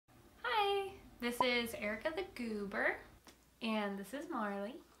This is Erika the Goober, and this is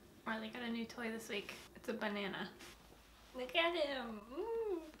Marley. Marley got a new toy this week. It's a banana. Look at him.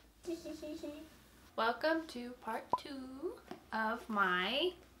 Welcome to part 2 of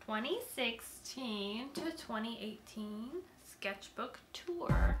my 2016 to 2018 sketchbook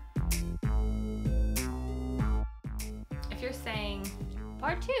tour. If you're saying,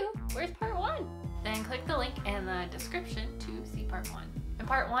 part 2, where's part 1? Then click the link in the description to see part 1. In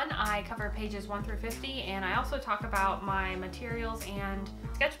part 1, I cover pages 1 through 50, and I also talk about my materials and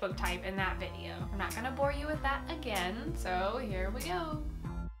sketchbook type in that video. I'm not gonna bore you with that again, so here we go.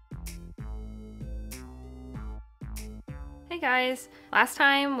 Hey guys, last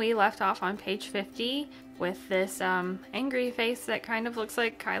time we left off on page 50 with this angry face that kind of looks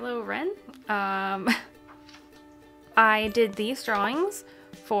like Kylo Ren. I did these drawings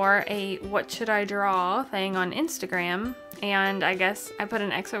for a what should I draw thing on Instagram, and I guess I put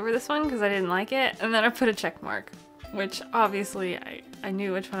an X over this one because I didn't like it, and then I put a check mark, which obviously I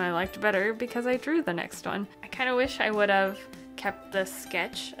knew which one I liked better because I drew the next one. I kind of wish I would have kept the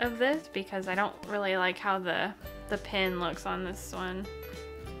sketch of this because I don't really like how the pin looks on this one.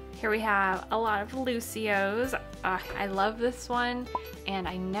 Here we have a lot of Lucio's. I love this one, and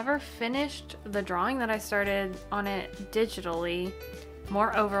I never finished the drawing that I started on it digitally.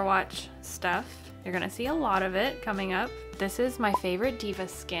 More Overwatch stuff. You're gonna see a lot of it coming up. This is my favorite Diva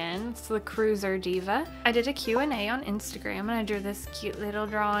skin. It's the Cruiser Diva. I did a Q&A on Instagram and I drew this cute little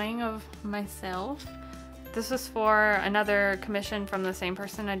drawing of myself. This was for another commission from the same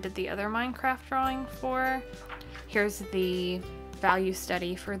person I did the other Minecraft drawing for. Here's the value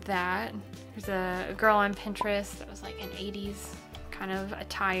study for that. There's a girl on Pinterest that was like an 80s kind of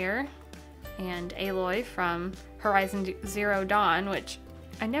attire. And Aloy from Horizon Zero Dawn, which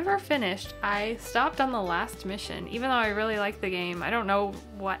I never finished. I stopped on the last mission, even though I really liked the game. I don't know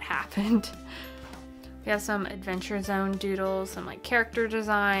what happened. We have some Adventure Zone doodles, some like character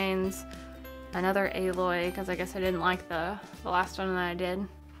designs, another Aloy, because I guess I didn't like the last one that I did.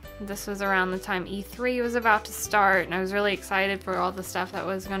 This was around the time E3 was about to start, and I was really excited for all the stuff that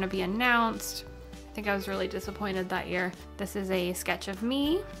was going to be announced. I think I was really disappointed that year. This is a sketch of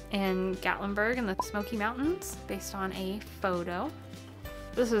me in Gatlinburg in the Smoky Mountains based on a photo.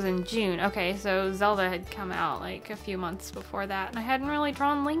 This was in June. Okay, so Zelda had come out like a few months before that, and I hadn't really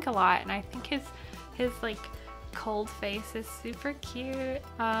drawn Link a lot, and I think his like cold face is super cute.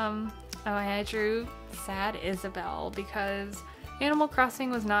 Oh, and I drew Sad Isabel because Animal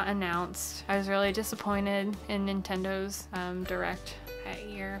Crossing was not announced. I was really disappointed in Nintendo's Direct that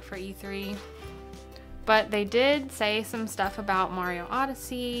year for E3. But they did say some stuff about Mario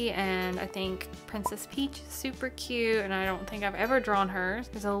Odyssey, and I think Princess Peach is super cute, and I don't think I've ever drawn her.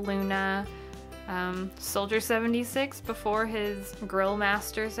 There's a Luna, Soldier 76 before his Grill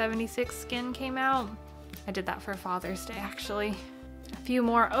Master 76 skin came out. I did that for Father's Day, actually. A few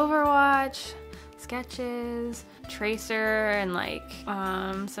more Overwatch sketches, Tracer, and like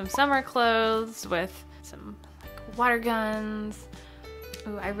some summer clothes with some like water guns.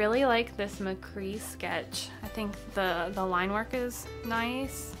 Ooh, I really like this McCree sketch. I think the line work is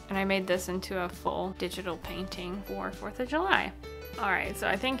nice, and I made this into a full digital painting for 4th of July. Alright, so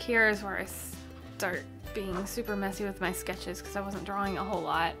I think here is where I start being super messy with my sketches because I wasn't drawing a whole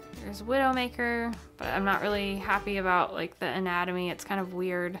lot. There's Widowmaker, but I'm not really happy about like the anatomy. It's kind of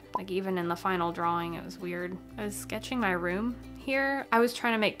weird. Like even in the final drawing, it was weird. I was sketching my room here. I was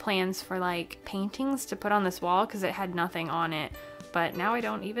trying to make plans for like paintings to put on this wall because it had nothing on it. But now I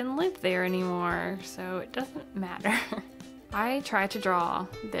don't even live there anymore, so it doesn't matter. I tried to draw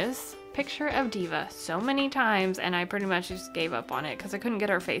this picture of Diva so many times, and I pretty much just gave up on it because I couldn't get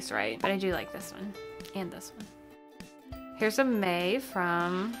her face right. But I do like this one, and this one. Here's a May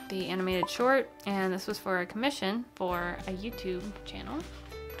from the animated short, and this was for a commission for a YouTube channel.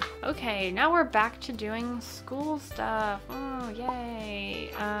 Okay, now we're back to doing school stuff. Oh,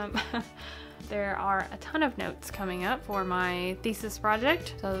 yay. There are a ton of notes coming up for my thesis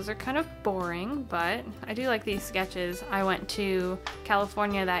project. So those are kind of boring, but I do like these sketches. I went to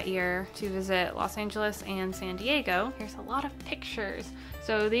California that year to visit Los Angeles and San Diego. Here's a lot of pictures.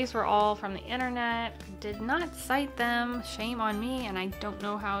 So these were all from the internet. I did not cite them, shame on me, and I don't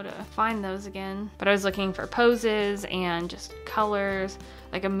know how to find those again. But I was looking for poses and just colors,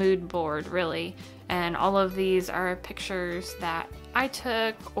 like a mood board really. And all of these are pictures that I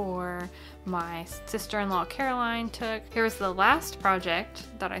took or my sister-in-law Caroline took. Here's the last project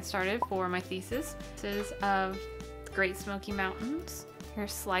that I started for my thesis. This is of the Great Smoky Mountains.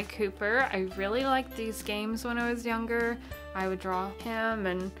 Here's Sly Cooper. I really liked these games when I was younger. I would draw him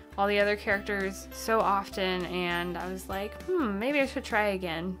and all the other characters so often, and I was like, maybe I should try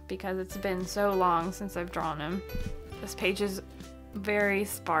again because it's been so long since I've drawn him. This page is very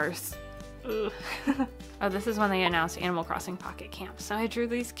sparse. Ugh. Oh, this is when they announced Animal Crossing Pocket Camp. So I drew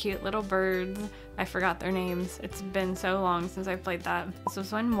these cute little birds. I forgot their names. It's been so long since I played that. This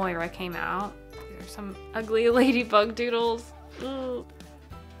was when Moira came out. These are some ugly ladybug doodles. Ugh.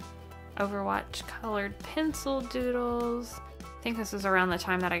 Overwatch colored pencil doodles. I think this is around the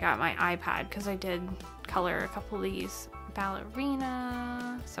time that I got my iPad because I did color a couple of these.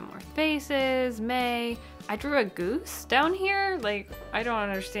 Ballerina, some more faces, May. I drew a goose down here. Like, I don't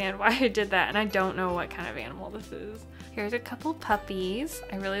understand why I did that, and I don't know what kind of animal this is. Here's a couple puppies.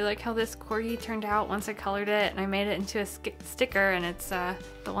 I really like how this corgi turned out once I colored it, and I made it into a sticker, and it's the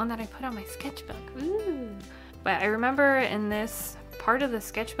one that I put on my sketchbook. Ooh. But I remember in this part of the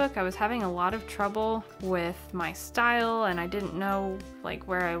sketchbook I was having a lot of trouble with my style, and I didn't know like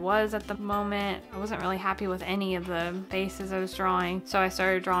where I was at the moment. I wasn't really happy with any of the faces I was drawing, so I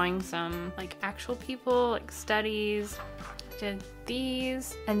started drawing some like actual people, like studies. Did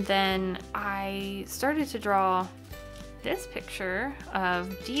these, and then I started to draw this picture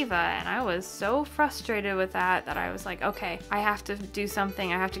of Diva, and I was so frustrated with that I was like, okay, I have to do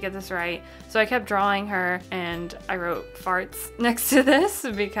something, I have to get this right. So I kept drawing her, and I wrote farts next to this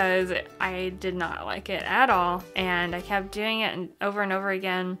because I did not like it at all, and I kept doing it over and over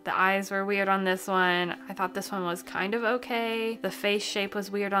again. The eyes were weird on this one. I thought this one was kind of okay. The face shape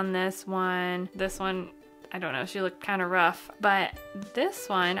was weird on this one. This one, I don't know, she looked kind of rough, but this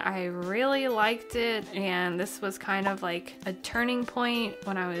one, I really liked it, and this was kind of like a turning point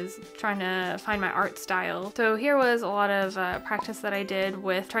when I was trying to find my art style. So here was a lot of practice that I did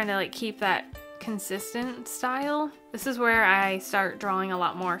with trying to like keep that consistent style. This is where I start drawing a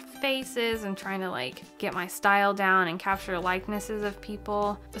lot more faces and trying to like get my style down and capture likenesses of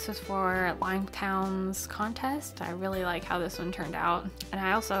people. This was for Limetown's contest. I really like how this one turned out. And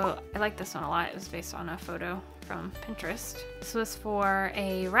I like this one a lot. It was based on a photo from Pinterest. This was for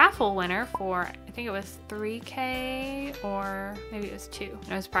a raffle winner for, I think it was 3K or maybe it was 2.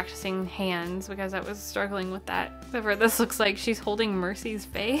 And I was practicing hands because I was struggling with that. Whatever this looks like, she's holding Mercy's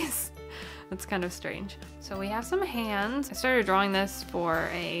face. That's kind of strange. So we have some hands. I started drawing this for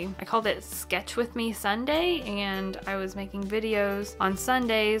I called it Sketch With Me Sunday, and I was making videos on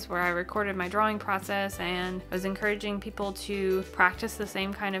Sundays where I recorded my drawing process, and I was encouraging people to practice the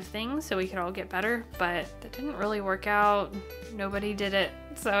same kind of things so we could all get better, but that didn't really work out. Nobody did it,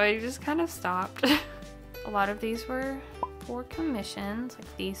 so I just kind of stopped. A lot of these were for commissions,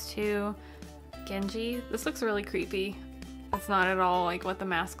 like these two. Genji. This looks really creepy. It's not at all like what the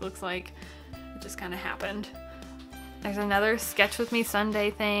mask looks like. It just kind of happened. There's another Sketch With Me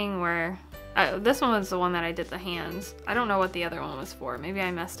Sunday thing where this one was the one that I did the hands. I don't know what the other one was for. Maybe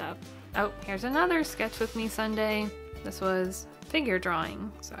I messed up. Oh, here's another Sketch With Me Sunday. This was figure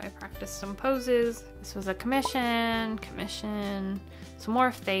drawing. So I practiced some poses. This was a commission, some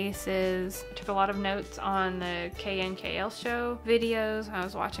more faces. I took a lot of notes on the KNKL show videos. I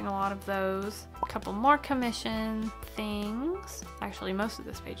was watching a lot of those. A couple more commission things. Actually, most of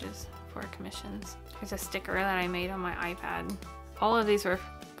this page is for commissions. Here's a sticker that I made on my iPad. All of these were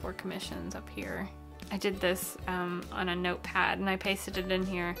for commissions up here. I did this on a notepad and I pasted it in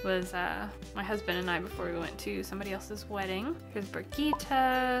here. It was my husband and I before we went to somebody else's wedding. Here's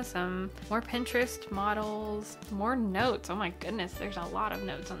Brigitte, some more Pinterest models, more notes. Oh my goodness, there's a lot of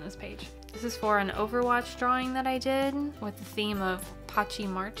notes on this page. This is for an Overwatch drawing that I did with the theme of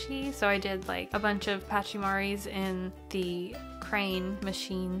Pachimarchi. So I did like a bunch of Pachimaris in the crane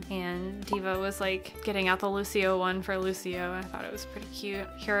machine, and Diva was like getting out the Lucio one for Lucio. I thought it was pretty cute.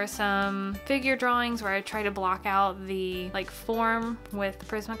 Here are some figure drawings where I try to block out the like form with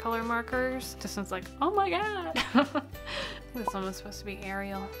Prismacolor markers. This one's like, oh my god. This one was supposed to be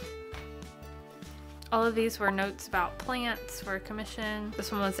Ariel. All of these were notes about plants for a commission.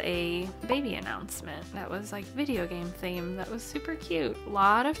 This one was a baby announcement that was like video game themed. That was super cute. A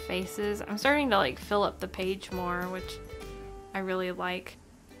lot of faces. I'm starting to like fill up the page more, which I really like.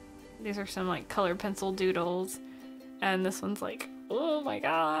 These are some like colored pencil doodles. And this one's like, oh my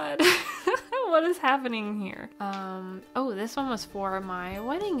god. What is happening here? Oh, this one was for my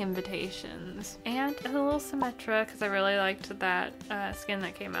wedding invitations. And a little Symmetra, because I really liked that skin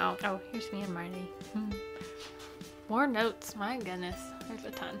that came out. Oh, here's me and Marty. More notes, my goodness. There's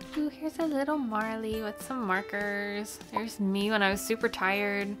a ton. Ooh, here's a little Marley with some markers. There's me when I was super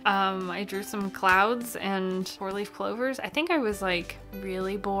tired. I drew some clouds and 4-leaf clovers. I think I was like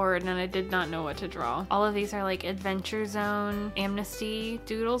really bored and I did not know what to draw. All of these are like Adventure Zone, Amnesty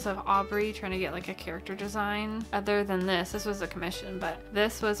doodles of Aubrey trying to get like a character design. Other than this was a commission, but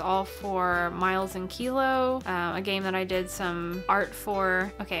this was all for Miles and Kilo, a game that I did some art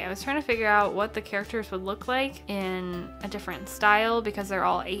for. Okay, I was trying to figure out what the characters would look like in a different style because they're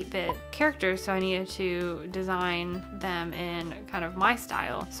all 8-bit characters, so I needed to design them in kind of my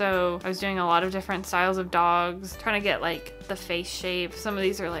style. So I was doing a lot of different styles of dogs, trying to get like the face shape. Some of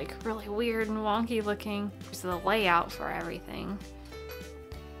these are like really weird and wonky looking. There's the layout for everything.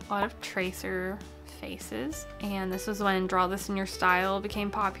 A lot of tracer faces, and this was when Draw This in Your Style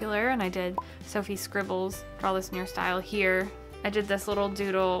became popular, and I did Sophie Scribbles Draw This in Your Style here. I did this little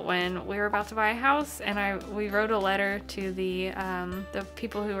doodle when we were about to buy a house, and we wrote a letter to the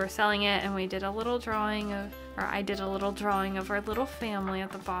people who were selling it, and we did a little drawing of, or I did a little drawing of our little family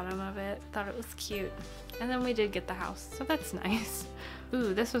at the bottom of it. Thought it was cute. And then we did get the house, so that's nice.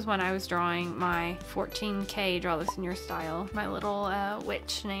 Ooh, this was when I was drawing my 14K Draw This in Your Style, my little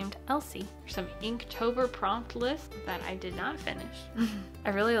witch named Elsie. There's some Inktober prompt list that I did not finish.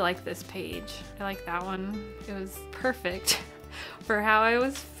 I really like this page. I like that one. It was perfect for how I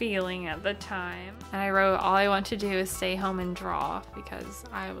was feeling at the time. And I wrote, all I want to do is stay home and draw, because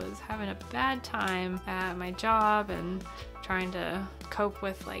I was having a bad time at my job and trying to cope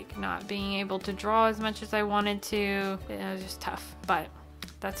with like not being able to draw as much as I wanted to. It was just tough, but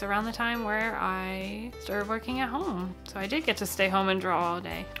that's around the time where I started working at home. So I did get to stay home and draw all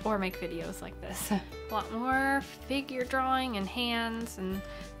day or make videos like this. A lot more figure drawing and hands, and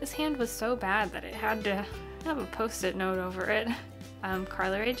this hand was so bad that it had to have a post-it note over it.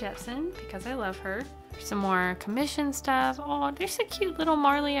 Carly Rae Jepsen, because I love her. Some more commission stuff. Oh, there's a cute little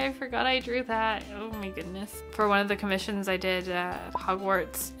Marley. I forgot I drew that. Oh my goodness. For one of the commissions I did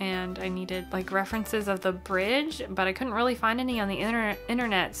Hogwarts, and I needed like references of the bridge, but I couldn't really find any on the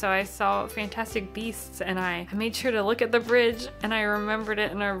internet, so I saw Fantastic Beasts and I made sure to look at the bridge, and I remembered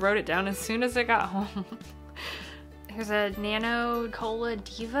it and I wrote it down as soon as I got home. Here's a Nano Cola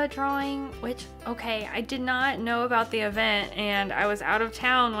Diva drawing, which, okay, I did not know about the event and I was out of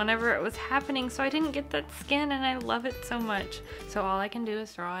town whenever it was happening, so I didn't get that skin, and I love it so much. So all I can do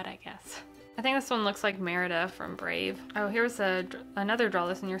is draw it, I guess. I think this one looks like Merida from Brave. Oh, here's another Draw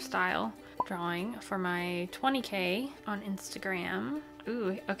This in Your Style drawing for my 20K on Instagram.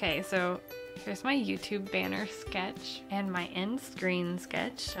 Ooh, okay, so here's my YouTube banner sketch and my end screen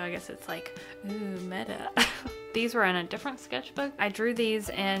sketch. So I guess it's like, ooh, meta. These were in a different sketchbook. I drew these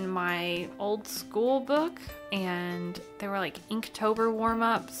in my old school book, and they were like Inktober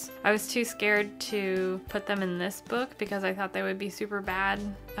warm-ups. I was too scared to put them in this book because I thought they would be super bad.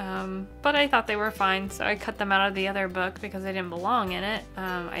 But I thought they were fine, so I cut them out of the other book because they didn't belong in it.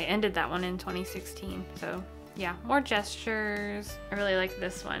 I ended that one in 2016, so yeah, more gestures. I really like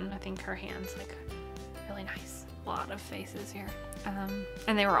this one. I think her hand's like really nice. A lot of faces here.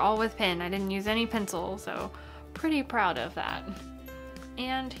 And they were all with pen. I didn't use any pencil, so pretty proud of that.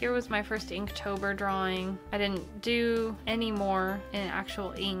 And here was my first Inktober drawing. I didn't do any more in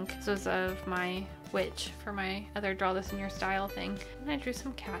actual ink. This was of my witch for my other Draw This in Your Style thing. And I drew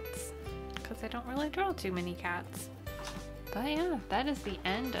some cats because I don't really draw too many cats. But yeah, that is the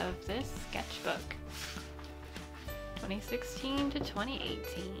end of this sketchbook. 2016 to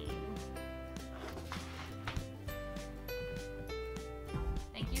 2018.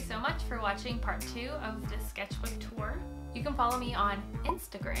 Thank you so much for watching part 2 of this sketchbook tour. You can follow me on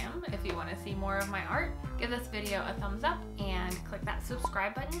Instagram if you want to see more of my art. Give this video a thumbs up and click that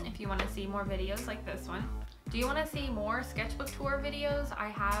subscribe button if you want to see more videos like this one. Do you want to see more sketchbook tour videos? I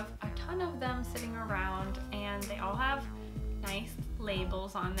have a ton of them sitting around and they all have nice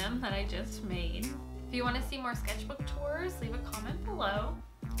labels on them that I just made. If you want to see more sketchbook tours, leave a comment below.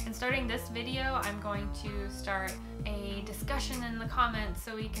 And starting this video, I'm going to start a discussion in the comments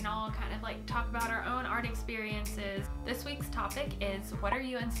so we can all kind of like talk about our own art experiences. This week's topic is, what are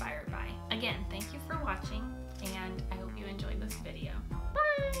you inspired by? Again, thank you for watching, and I hope you enjoyed this video.